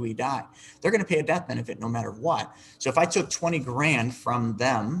 the day we die. They're going to pay a death benefit no matter what. So if I took 20 grand from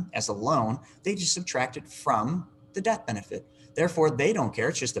them as a loan, they just subtracted from the death benefit. Therefore, they don't care.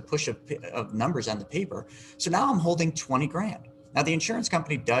 It's just a push of numbers on the paper. So now I'm holding 20 grand. Now, the insurance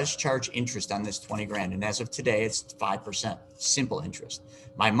company does charge interest on this 20 grand. And as of today, it's 5%, simple interest.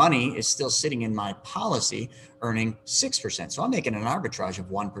 My money is still sitting in my policy earning 6%. So I'm making an arbitrage of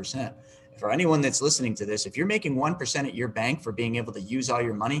 1%. For anyone that's listening to this, if you're making 1% at your bank for being able to use all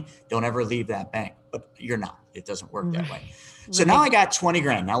your money, don't ever leave that bank. But you're not. It doesn't work that way. So now I got 20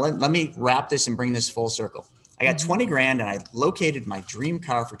 grand. Now let me wrap this and bring this full circle. I got 20 grand and I located my dream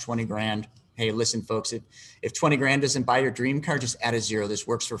car for 20 grand. Hey, listen, folks, if 20 grand doesn't buy your dream car, just add a zero. This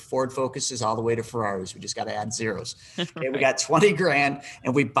works for Ford Focuses all the way to Ferraris. We just got to add zeros. Okay, we got 20 grand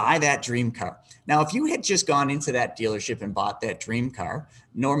and we buy that dream car. Now, if you had just gone into that dealership and bought that dream car,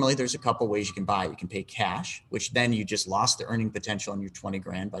 normally there's a couple ways you can buy it. You can pay cash, which then you just lost the earning potential on your 20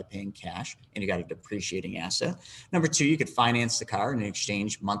 grand by paying cash and you got a depreciating asset. Number two, you could finance the car and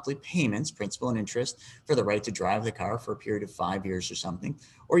exchange monthly payments, principal and interest, for the right to drive the car for a period of 5 years or something.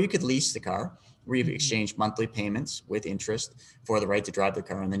 Or you could lease the car, where you've exchanged monthly payments with interest for the right to drive the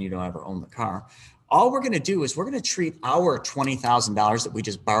car, and then you don't ever own the car. All we're going to do is we're going to treat our $20,000 that we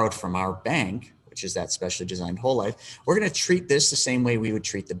just borrowed from our bank, which is that specially designed whole life. We're going to treat this the same way we would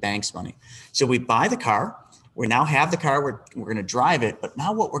treat the bank's money. So we buy the car. We now have the car. We're going to drive it. But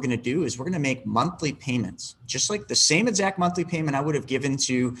now what we're going to do is we're going to make monthly payments, just like the same exact monthly payment I would have given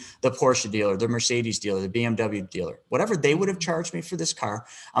to the Porsche dealer, the Mercedes dealer, the BMW dealer, whatever they would have charged me for this car.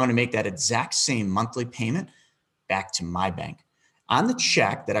 I'm going to make that exact same monthly payment back to my bank. On the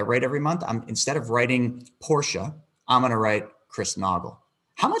check that I write every month, instead of writing Porsche, I'm going to write Chris Naugle.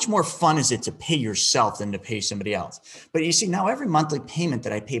 How much more fun is it to pay yourself than to pay somebody else? But you see, now every monthly payment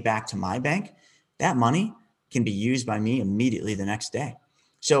that I pay back to my bank, that money can be used by me immediately the next day.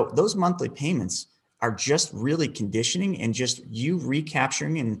 So those monthly payments are just really conditioning and just you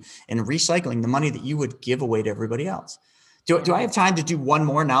recapturing and recycling the money that you would give away to everybody else. Do I have time to do one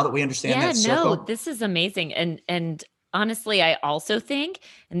more now that we understand that circle? No, this is amazing. And honestly, I also think,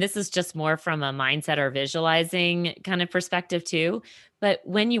 and this is just more from a mindset or visualizing kind of perspective too, but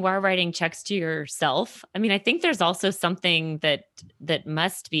when you are writing checks to yourself, I mean, I think there's also something that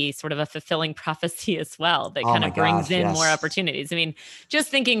must be sort of a fulfilling prophecy as well that kind of brings in more opportunities. I mean, just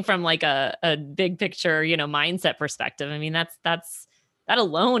thinking from like a big picture, mindset perspective, I mean, that's that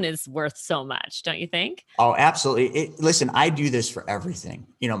alone is worth so much, don't you think? Oh, absolutely. Listen, I do this for everything.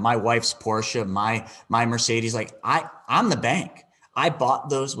 My wife's Porsche, my Mercedes, I'm the bank. I bought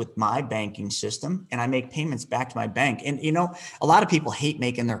those with my banking system and I make payments back to my bank. And, a lot of people hate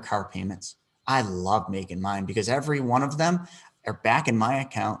making their car payments. I love making mine because every one of them are back in my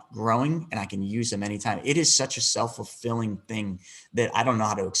account growing and I can use them anytime. It is such a self-fulfilling thing that I don't know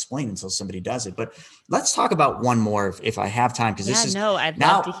how to explain until somebody does it. But let's talk about one more if I have time, because this is I'd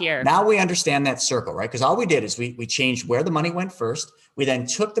love to hear. Now we understand that circle, right? Because all we did is we changed where the money went first. We then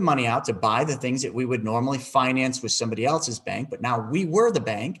took the money out to buy the things that we would normally finance with somebody else's bank, but now we were the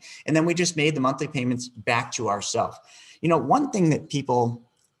bank. And then we just made the monthly payments back to ourselves. One thing that people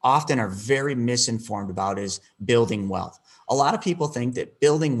often are very misinformed about is building wealth. A lot of people think that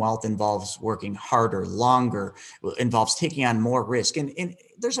building wealth involves working harder, longer, involves taking on more risk. And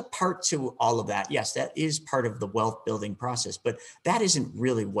there's a part to all of that. Yes, that is part of the wealth building process, but that isn't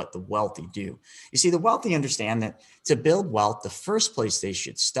really what the wealthy do. You see, the wealthy understand that to build wealth, the first place they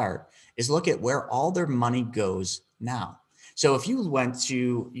should start is look at where all their money goes now. So if you went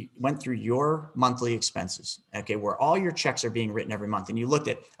through your monthly expenses, okay, where all your checks are being written every month, and you looked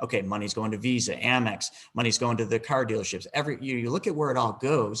at, okay, money's going to Visa, Amex, money's going to the car dealerships. You look at where it all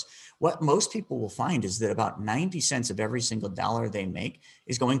goes. What most people will find is that about 90 cents of every single dollar they make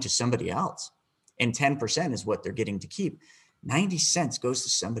is going to somebody else, and 10% is what they're getting to keep. 90 cents goes to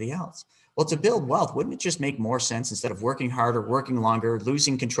somebody else. Well, to build wealth, wouldn't it just make more sense instead of working harder, working longer,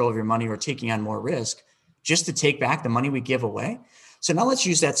 losing control of your money, or taking on more risk, just to take back the money we give away? So now let's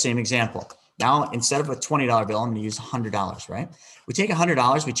use that same example. Now, instead of a $20 bill, I'm going to use $100, right? We take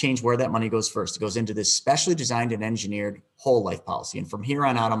 $100, we change where that money goes first. It goes into this specially designed and engineered whole life policy. And from here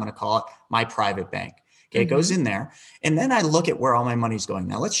on out, I'm going to call it my private bank. Okay, it goes in there. And then I look at where all my money's going.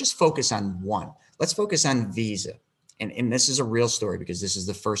 Now, let's just focus on one. Let's focus on Visa. And this is a real story because this is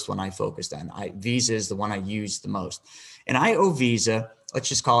the first one I focused on. Visa is the one I use the most. And I owe Visa, let's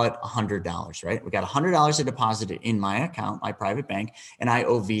just call it $100, right? We got $100 deposited in my account, my private bank, and I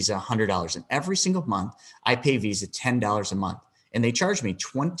owe Visa $100. And every single month, I pay Visa $10 a month. And they charge me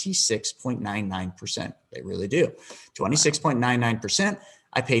 26.99%. They really do. 26.99%.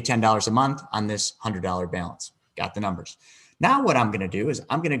 I pay $10 a month on this $100 balance. Got the numbers. Now what I'm going to do is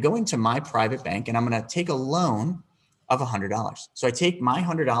I'm going to go into my private bank and I'm going to take a loan of $100. So I take my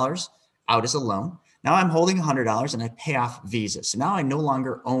 $100 out as a loan. Now I'm holding $100 and I pay off Visa. So now I no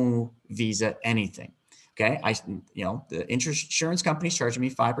longer owe Visa anything. Okay. The insurance company's charging me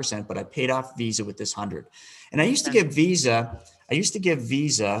 5%, but I paid off Visa with this 100. And I used to give Visa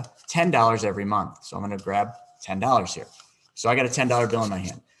 $10 every month. So I'm going to grab $10 here. So I got a $10 bill in my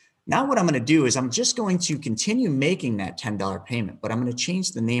hand. Now what I'm going to do is I'm just going to continue making that $10 payment, but I'm going to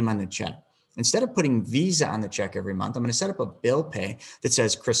change the name on the check. Instead of putting Visa on the check every month, I'm going to set up a bill pay that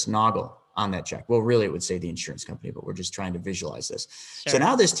says Chris Naugle on that check. Well, really, it would say the insurance company, but we're just trying to visualize this. Sure. So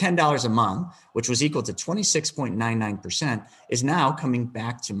now this $10 a month, which was equal to 26.99%, is now coming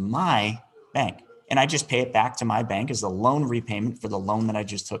back to my bank. And I just pay it back to my bank as the loan repayment for the loan that I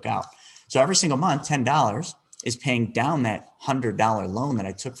just took out. So every single month, $10 is paying down that $100 loan that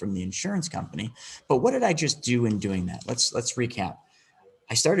I took from the insurance company. But what did I just do in doing that? Let's recap.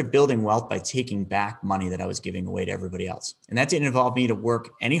 I started building wealth by taking back money that I was giving away to everybody else. And that didn't involve me to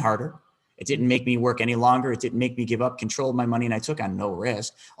work any harder. It didn't make me work any longer. It didn't make me give up control of my money, and I took on no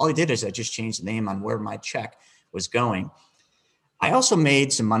risk. All I did is I just changed the name on where my check was going. I also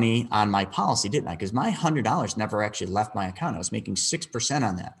made some money on my policy, didn't I? Because my $100 never actually left my account. I was making 6%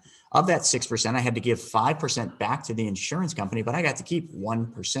 on that. Of that 6%, I had to give 5% back to the insurance company, but I got to keep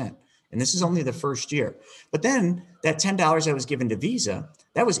 1%. And this is only the first year. But then that $10 I was given to Visa,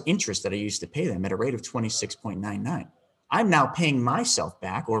 that was interest that I used to pay them at a rate of 26.99. I'm now paying myself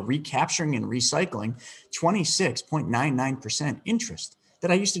back, or recapturing and recycling, 26.99% interest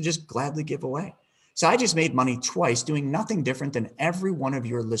that I used to just gladly give away. So I just made money twice, doing nothing different than every one of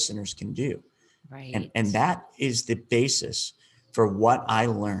your listeners can do. Right. And that is the basis for what I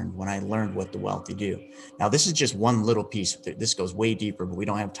learned when I learned what the wealthy do. Now, this is just one little piece. This goes way deeper, but we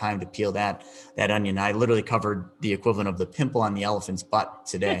don't have time to peel that onion. I literally covered the equivalent of the pimple on the elephant's butt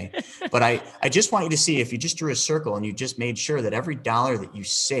today. But I just want you to see, if you just drew a circle and you just made sure that every dollar that you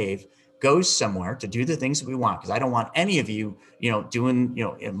save goes somewhere to do the things that we want. Because I don't want any of you, doing,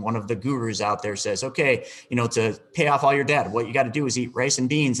 and one of the gurus out there says, okay, to pay off all your debt, what you got to do is eat rice and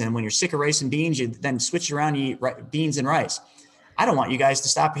beans. And when you're sick of rice and beans, you then switch around, you eat beans and rice. I don't want you guys to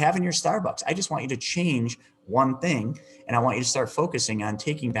stop having your Starbucks. I just want you to change one thing. And I want you to start focusing on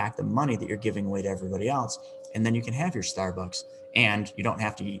taking back the money that you're giving away to everybody else. And then you can have your Starbucks, and you don't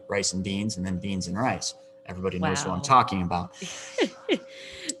have to eat rice and beans and then beans and rice. Everybody knows what I'm talking about.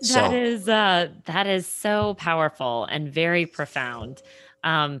 That is so powerful and very profound.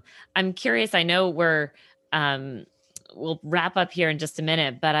 I'm curious. I know we'll wrap up here in just a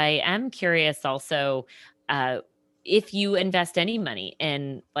minute, but I am curious also, if you invest any money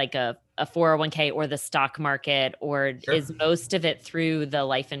in like a 401k or the stock market, or Sure. is most of it through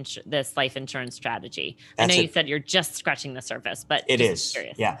the this life insurance strategy? I know you said you're just scratching the surface, but it is.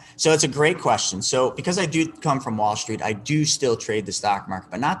 Curious. Yeah. So it's a great question. So because I do come from Wall Street, I do still trade the stock market,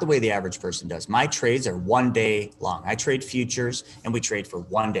 but not the way the average person does. My trades are 1 day long. I trade futures, and we trade for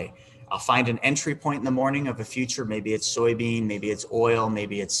 1 day. I'll find an entry point in the morning of a future. Maybe it's soybean, maybe it's oil,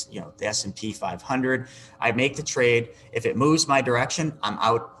 maybe it's, the S&P 500. I make the trade. If it moves my direction, I'm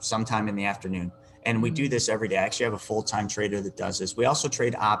out sometime in the afternoon. And we do this every day. I actually have a full-time trader that does this. We also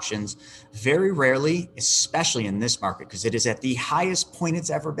trade options very rarely, especially in this market, because it is at the highest point it's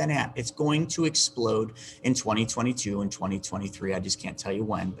ever been at. It's going to explode in 2022 and 2023. I just can't tell you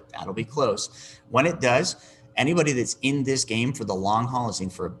when, but that'll be close. When it does, anybody that's in this game for the long haul is in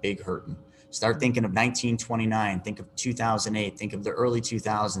for a big hurting. Start thinking of 1929, think of 2008, think of the early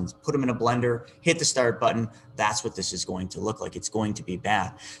 2000s, put them in a blender, hit the start button. That's what this is going to look like. It's going to be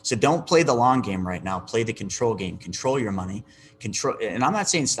bad. So don't play the long game right now. Play the control game. Control your money. And I'm not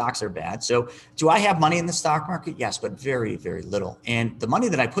saying stocks are bad. So do I have money in the stock market? Yes, but very, very little. And the money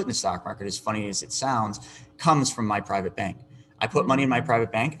that I put in the stock market, as funny as it sounds, comes from my private bank. I put money in my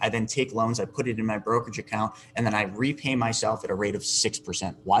private bank. I then take loans. I put it in my brokerage account, and then I repay myself at a rate of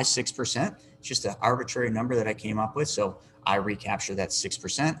 6%. Why 6%? It's just an arbitrary number that I came up with. So I recapture that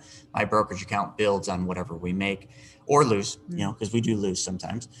 6%. My brokerage account builds on whatever we make or lose, because we do lose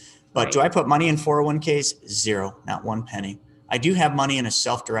sometimes. But do I put money in 401ks? Zero, not one penny. I do have money in a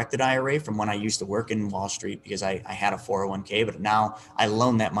self-directed IRA from when I used to work in Wall Street because I had a 401k, but now I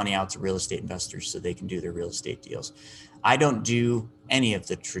loan that money out to real estate investors so they can do their real estate deals. I don't do any of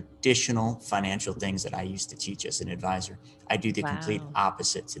the traditional financial things that I used to teach as an advisor. I do the complete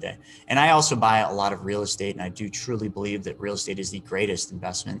opposite today. And I also buy a lot of real estate. And I do truly believe that real estate is the greatest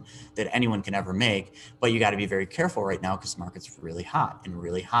investment that anyone can ever make. But you got to be very careful right now because the market's really hot and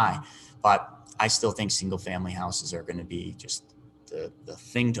really high. But I still think single family houses are going to be just the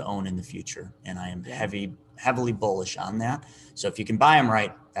thing to own in the future. And I am heavily bullish on that. So if you can buy them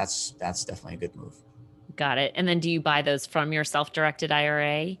right, that's definitely a good move. Got it. And then do you buy those from your self-directed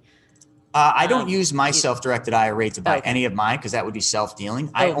IRA? I don't use my self-directed IRA to buy any of mine because that would be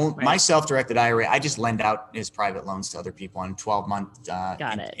self-dealing. I own my self-directed IRA. I just lend out as private loans to other people on 12-month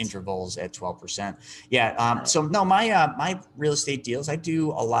intervals at 12%. Yeah. So no, my real estate deals, I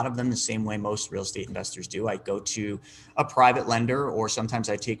do a lot of them the same way most real estate investors do. I go to a private lender, or sometimes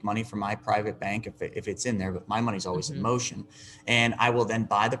I take money from my private bank if it's in there, but my money's always in motion. And I will then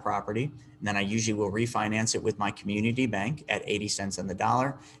buy the property. And then I usually will refinance it with my community bank at 80 cents on the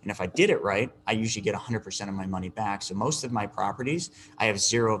dollar. And if I did it right, I usually get 100% of my money back. So most of my properties, I have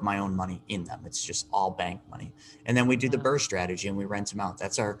zero of my own money in them. It's just all bank money. And then we do the BRRRR strategy and we rent them out.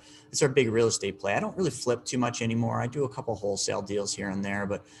 That's our big real estate play. I don't really flip too much anymore. I do a couple wholesale deals here and there,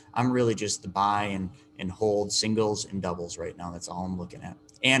 but I'm really just the buy and hold singles and doubles right now. That's all I'm looking at.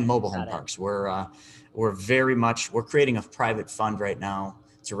 And mobile home parks. We're creating a private fund right now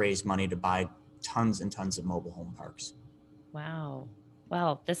to raise money to buy tons and tons of mobile home parks. Wow.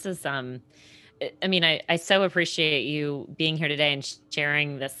 Well, this is, I mean, I so appreciate you being here today and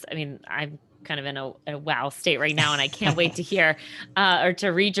sharing this. I mean, I'm kind of in a wow state right now, and I can't wait to hear or to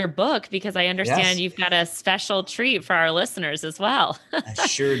read your book because I understand you've got a special treat for our listeners as well. I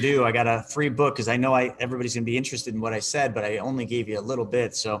sure do. I got a free book because I know everybody's going to be interested in what I said, but I only gave you a little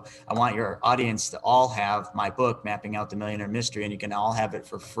bit. So I want your audience to all have my book, Mapping Out the Millionaire Mystery, and you can all have it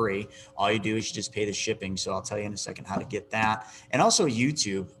for free. All you do is you just pay the shipping. So I'll tell you in a second how to get that. And also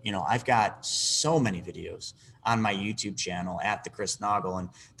YouTube, I've got so many videos on my YouTube channel at the Chris Naugle. And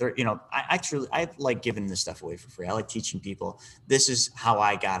there, I like giving this stuff away for free. I like teaching people, this is how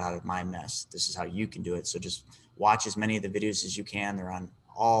I got out of my mess. This is how you can do it. So just watch as many of the videos as you can. They're on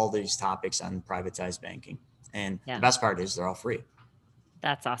all these topics on privatized banking. And the best part is they're all free.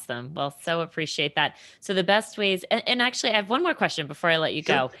 That's awesome. Well, so appreciate that. So the best ways, and actually I have one more question before I let you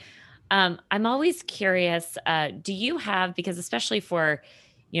go. I'm always curious, do you have, because especially for,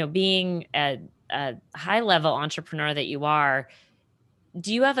 being a high level entrepreneur that you are,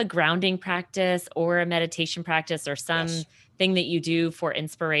 do you have a grounding practice or a meditation practice or something that you do for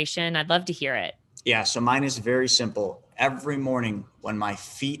inspiration? I'd love to hear it. Yeah. So mine is very simple. Every morning when my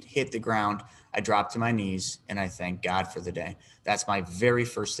feet hit the ground, I drop to my knees and I thank God for the day. That's my very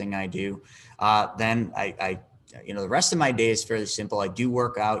first thing I do. Then I the rest of my day is fairly simple. I do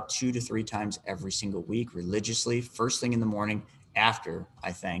work out 2 to 3 times every single week religiously, first thing in the morning after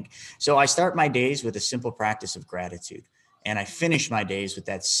I thank. So I start my days with a simple practice of gratitude, and I finish my days with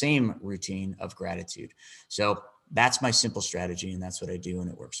that same routine of gratitude. So that's my simple strategy, and that's what I do, and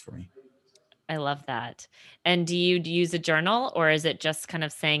it works for me. I love that. And do you use a journal, or is it just kind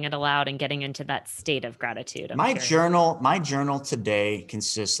of saying it aloud and getting into that state of gratitude? My journal today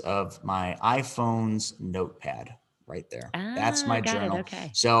consists of my iPhone's notepad right there. That's my journal. Okay.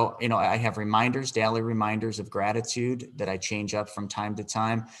 So, I have daily reminders of gratitude that I change up from time to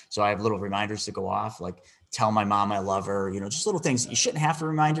time. So I have little reminders to go off, like tell my mom I love her, just little things. You shouldn't have to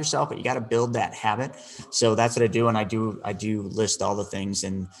remind yourself, but you got to build that habit. So that's what I do. And I do list all the things.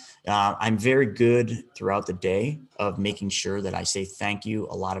 And I'm very good throughout the day of making sure that I say thank you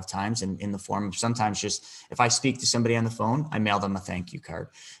a lot of times, and in the form of sometimes just if I speak to somebody on the phone, I mail them a thank you card,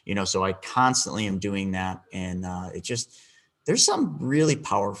 so I constantly am doing that. And there's something really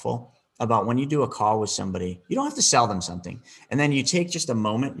powerful about when you do a call with somebody. You don't have to sell them something. And then you take just a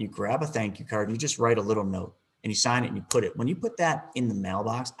moment, you grab a thank you card, and you just write a little note and you sign it and you put it. When you put that in the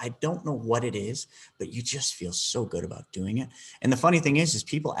mailbox, I don't know what it is, but you just feel so good about doing it. And the funny thing is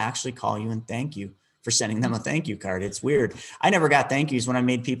people actually call you and thank you for sending them a thank you card. It's weird. I never got thank yous when I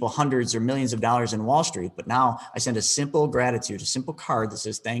made people hundreds or millions of dollars in Wall Street, but now I send a simple card that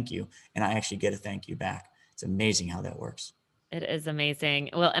says thank you, and I actually get a thank you back. It's amazing how that works. It is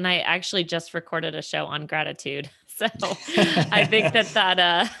amazing. Well, and I actually just recorded a show on gratitude. So I think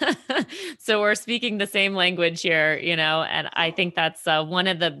so we're speaking the same language here, and I think that's one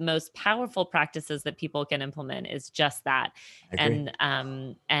of the most powerful practices that people can implement is just that. I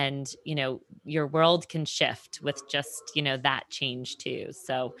agree. And your world can shift with just, that change too.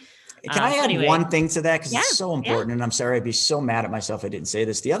 So, Can I so add anyway, one thing to that? Because yeah, it's so yeah. important. And I'm sorry, I'd be so mad at myself if I didn't say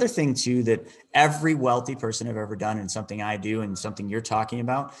this. The other thing, too, that every wealthy person I've ever done, and something I do, and something you're talking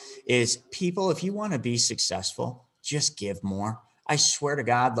about, is people, if you want to be successful, just give more. I swear to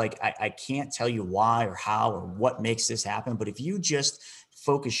God, like I can't tell you why or how or what makes this happen. But if you just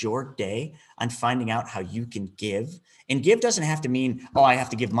focus your day on finding out how you can give, and give doesn't have to mean, oh, I have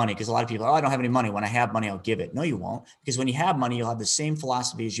to give money, because a lot of people, oh, I don't have any money. When I have money, I'll give it. No, you won't, because when you have money, you'll have the same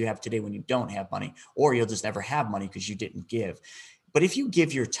philosophy as you have today when you don't have money, or you'll just never have money because you didn't give. But if you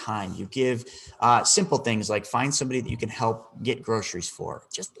give your time, you give simple things like find somebody that you can help get groceries for,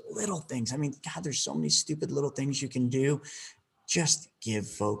 just little things. I mean, God, there's so many stupid little things you can do. Just give,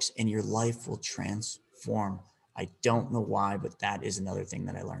 folks, and your life will transform. I don't know why, but that is another thing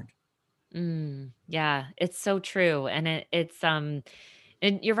that I learned. Yeah, it's so true. And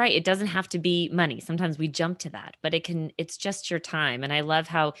and you're right, it doesn't have to be money. Sometimes we jump to that, but it's just your time. And I love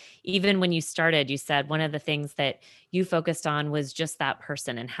how even when you started, you said one of the things that you focused on was just that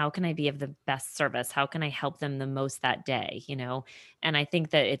person and how can I be of the best service? How can I help them the most that day? And I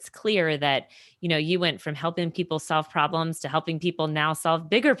think that it's clear that, you went from helping people solve problems to helping people now solve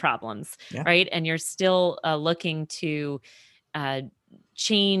bigger problems, Yeah. right? And you're still looking to uh,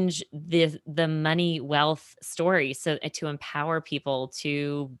 change the money wealth story so to empower people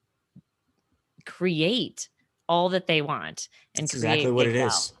to create all that they want and That's exactly create what big it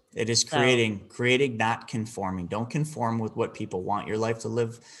wealth. is. It is So creating, not conforming. Don't conform with what people want your life to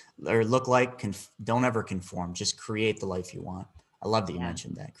live or look like. Don't ever conform. Just create the life you want. I love that you yeah,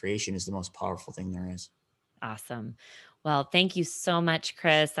 mentioned that. Creation is the most powerful thing there is. awesome. Well, thank you so much,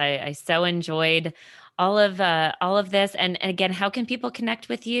 Chris. I so enjoyed all of this. And again, how can people connect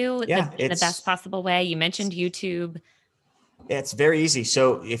with you Yeah, in the best possible way? You mentioned YouTube. it's very easy.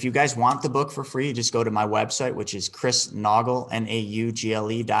 So if you guys want the book for free, just go to my website, which is chrisnaugle,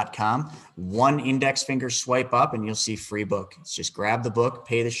 NAUGLE.com. One index finger swipe up and you'll see free book. It's just grab the book,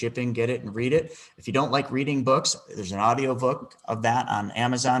 pay the shipping, get it and read it. If you don't like reading books, there's an audio book of that on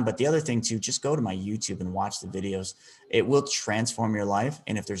Amazon. But the other thing too, just go to my YouTube and watch the videos. It will transform your life.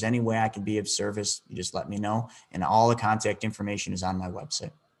 And if there's any way I can be of service, you just let me know. And all the contact information is on my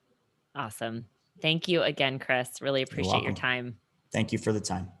website. Awesome. Thank you again, Chris. Really You're appreciate your welcome. time. Thank you for the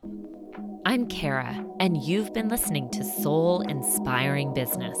time. I'm Kara, and you've been listening to Soul Inspiring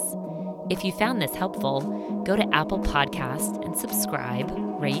Business. If you found this helpful, go to Apple Podcast and subscribe,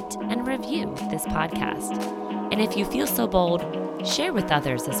 rate, and review this podcast. And if you feel so bold, share with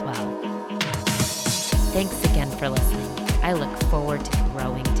others as well. Thanks again for listening. I look forward to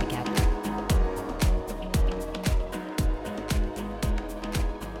growing